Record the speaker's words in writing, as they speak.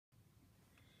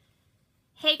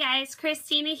Hey guys,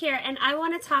 Christina here, and I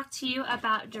want to talk to you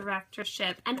about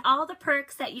directorship and all the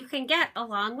perks that you can get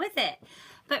along with it.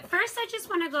 But first, I just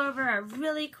want to go over a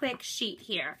really quick sheet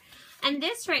here. And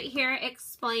this right here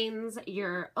explains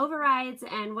your overrides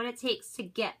and what it takes to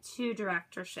get to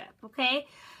directorship, okay?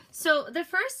 So the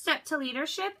first step to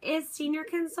leadership is senior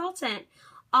consultant.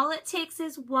 All it takes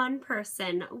is one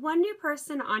person, one new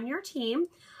person on your team,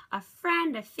 a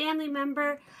friend, a family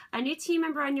member, a new team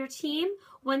member on your team.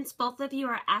 Once both of you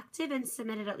are active and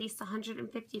submitted at least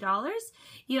 $150,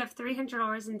 you have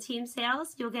 $300 in team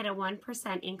sales, you'll get a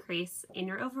 1% increase in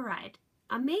your override.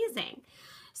 Amazing.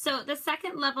 So the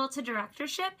second level to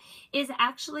directorship is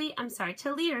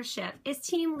to leadership is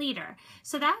team leader.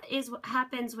 So that is what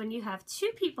happens when you have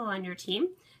two people on your team,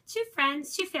 two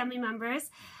friends, two family members,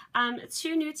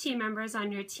 two new team members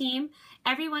on your team.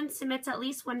 Everyone submits at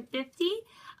least $150.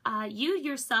 You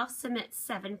yourself submit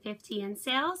 $750 in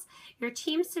sales. Your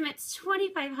team submits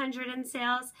 $2,500 in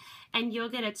sales, and you'll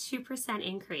get a 2%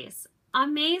 increase.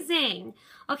 Amazing.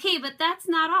 Okay, but that's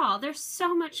not all. There's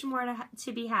so much more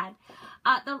to be had.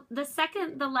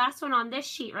 The last one on this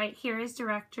sheet right here is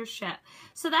directorship.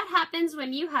 So that happens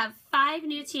when you have 5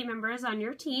 new team members on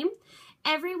your team.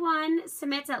 Everyone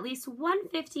submits at least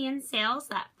 $150 in sales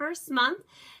that first month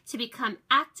to become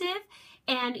active,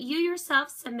 and you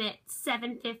yourself submit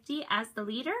 $750 as the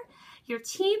leader. Your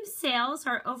team sales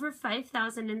are over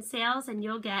 $5,000 in sales, and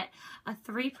you'll get a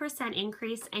 3%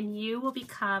 increase, and you will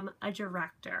become a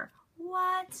director.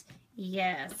 What?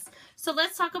 Yes. So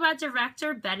let's talk about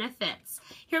director benefits.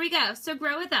 Here we go. So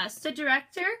grow with us. So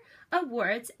director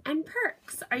awards and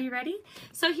perks. Are you ready?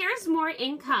 So here's more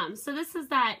income. So this is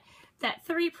that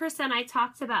 3% I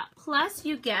talked about. Plus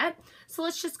you get, so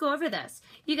let's just go over this.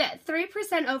 You get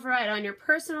 3% override on your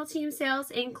personal team sales,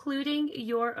 including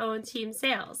your own team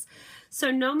sales.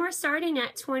 So no more starting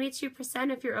at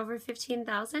 22% if you're over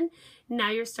 15,000.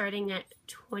 Now you're starting at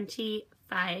 25%.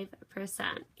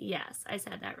 Yes, I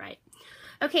said that right.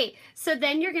 Okay, so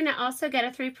then you're going to also get a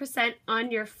 3%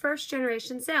 on your first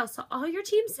generation sales. So all your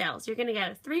team sales, you're going to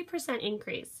get a 3%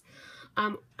 increase.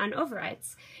 On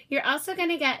overrides. You're also going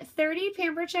to get 30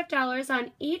 Pampered Chef dollars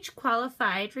on each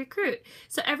qualified recruit.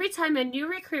 So every time a new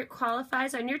recruit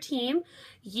qualifies on your team,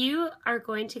 you are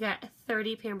going to get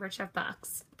 30 Pampered Chef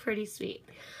bucks. Pretty sweet.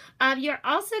 You're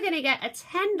also going to get a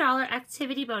 $10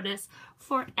 activity bonus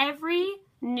for every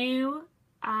new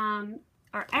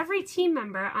or every team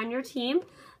member on your team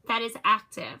that is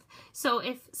active. So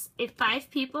if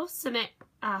 5 people submit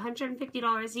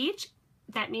 $150 each,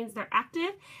 that means they're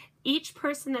active. Each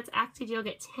person that's active, you'll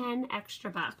get 10 extra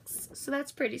bucks. So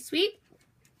that's pretty sweet.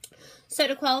 So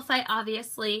to qualify,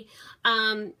 obviously,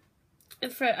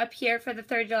 for up here for the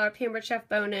 $30 Pampered Chef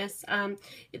bonus,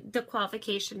 the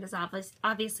qualification is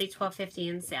obviously $12.50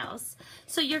 in sales.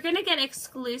 So you're going to get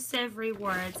exclusive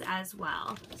rewards as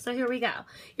well. So here we go.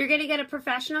 You're going to get a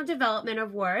professional development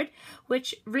award,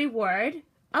 which award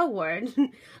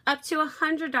up to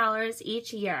 $100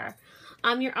 each year.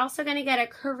 You're also going to get a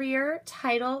career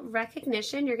title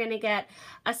recognition. You're going to get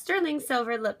a sterling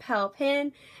silver lapel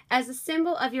pin as a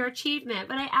symbol of your achievement.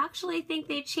 But I actually think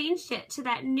they changed it to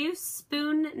that new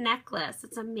spoon necklace.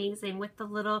 It's amazing with the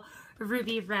little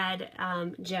ruby red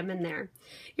gem in there.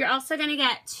 You're also going to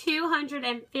get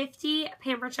 250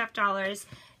 Pampered Chef dollars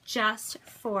just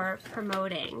for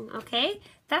promoting. Okay,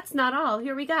 that's not all.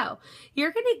 Here we go.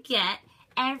 You're going to get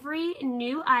every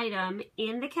new item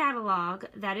in the catalog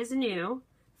that is new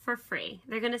for free.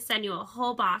 They're going to send you a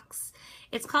whole box.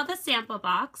 It's called the sample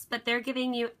box, but they're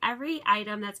giving you every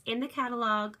item that's in the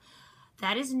catalog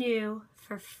that is new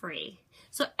for free.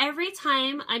 So every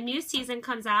time a new season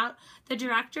comes out, the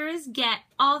directors get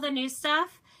all the new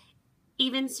stuff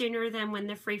even sooner than when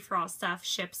the free-for-all stuff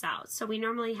ships out. So we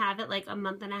normally have it like a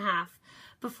month and a half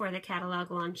before the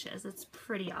catalog launches. It's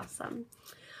pretty awesome.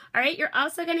 All right, you're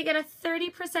also going to get a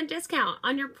 30% discount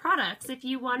on your products if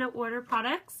you want to order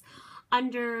products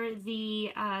under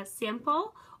the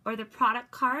sample or the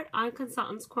product cart on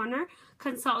Consultants Corner.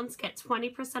 Consultants get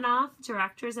 20% off.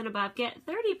 Directors and above get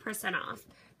 30% off.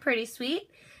 Pretty sweet.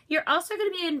 You're also going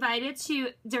to be invited to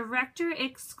director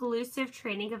exclusive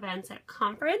training events at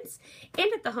conference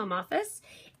and at the home office,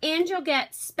 and you'll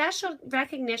get special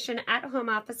recognition at home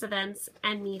office events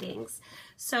and meetings.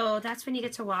 So that's when you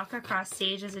get to walk across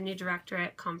stage as a new director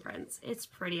at conference. It's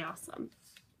pretty awesome.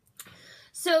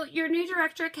 So your new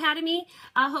Director Academy,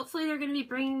 hopefully they're going to be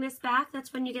bringing this back.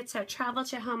 That's when you get to travel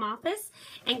to home office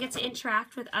and get to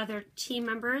interact with other team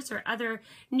members or other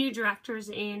new directors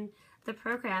in the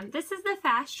program. This is the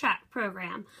Fast Track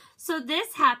program. So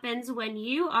this happens when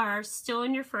you are still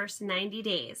in your first 90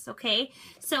 days, okay?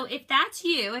 So if that's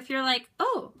you, if you're like,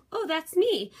 oh, that's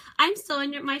me, I'm still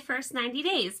in my first 90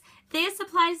 days, this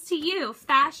applies to you,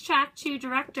 Fast Track to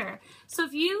Director. So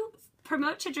if you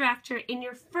promote to Director in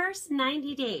your first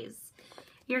 90 days,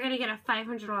 you're gonna get a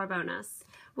 $500 bonus.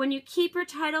 When you keep your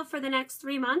title for the next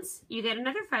 3 months, you get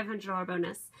another $500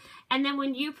 bonus. And then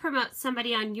when you promote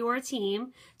somebody on your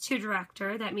team to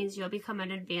Director, that means you'll become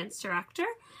an advanced director,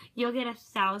 you'll get a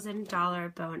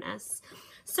 $1,000 bonus.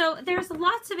 So there's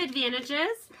lots of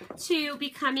advantages to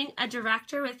becoming a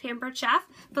director with Pampered Chef,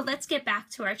 but let's get back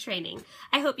to our training.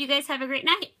 I hope you guys have a great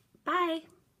night. Bye.